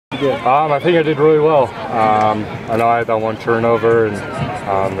did? I think I did really well. I know I had that one turnover,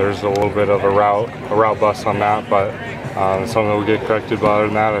 and there's a little bit of a route bust on that, but something that will get corrected. But other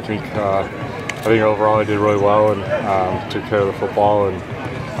than that, I think overall I did really well and took care of the football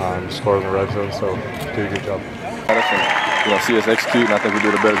and scored in the red zone. So did a good job. See us execute, and I think we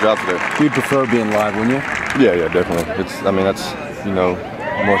did a better job today. You'd prefer being live, wouldn't you? Yeah, definitely. That's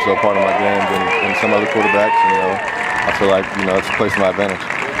more so part of my game than some other quarterbacks. I feel like it's a place to my advantage.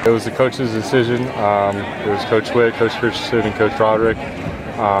 It was the coach's decision. It was Coach Witt, Coach Christensen, and Coach Roderick.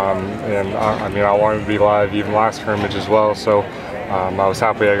 And I wanted to be live even last scrimmage as well. So I was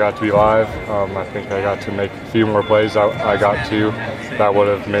happy I got to be live. I think I got to make a few more plays I got to that would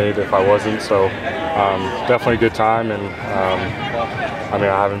have made if I wasn't. So definitely a good time, and I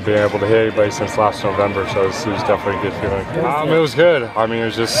haven't been able to hit anybody since last November, so it was definitely a good feeling. It was good.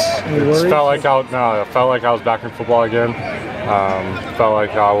 It felt like I was back in football again. Felt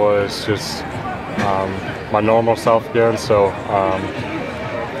like I was just my normal self again. So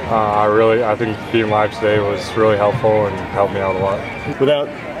I think being live today was really helpful and helped me out a lot. Without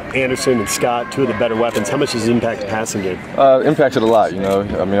Anderson and Scott, two of the better weapons, how much does it impact the passing game? Impacted a lot,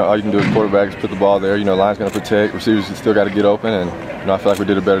 all you can do as quarterback is put the ball there. Line's going to protect, receivers still got to get open, and I feel like we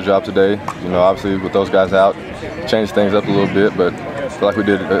did a better job today. Obviously with those guys out, changed things up a little bit, but I feel like we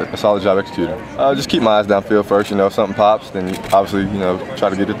did a solid job executing. Just keep my eyes downfield first. If something pops, then obviously try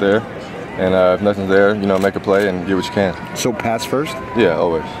to get it there, and if nothing's there, make a play and get what you can. So pass first? Yeah,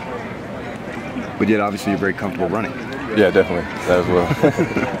 always. But yet obviously you're very comfortable running. Yeah, definitely. That as well.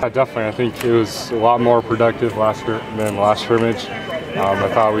 Definitely. I think it was a lot more productive than last scrimmage. I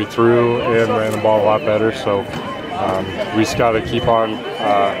thought we threw and ran the ball a lot better, so we just got to keep on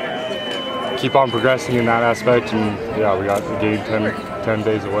progressing in that aspect. And yeah, we got the game 10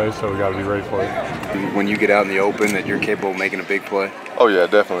 days away, so we got to be ready for it. When you get out in the open, that you're capable of making a big play? Oh yeah,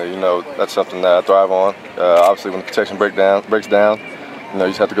 definitely. That's something that I thrive on. Obviously, when protection breaks down, you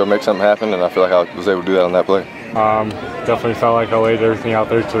just have to go make something happen, and I feel like I was able to do that on that play. Definitely felt like I laid everything out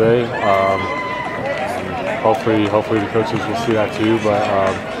there today. Hopefully the coaches will see that too.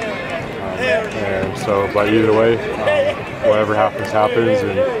 But either way, whatever happens,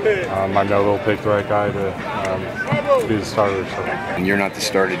 and I know they'll pick the right guy to be the starter. So. And you're not the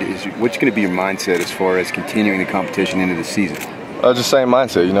starter. What's going to be your mindset as far as continuing the competition into the season? Just same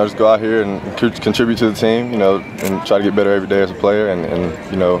mindset, just go out here and contribute to the team, and try to get better every day as a player, and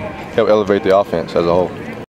help elevate the offense as a whole.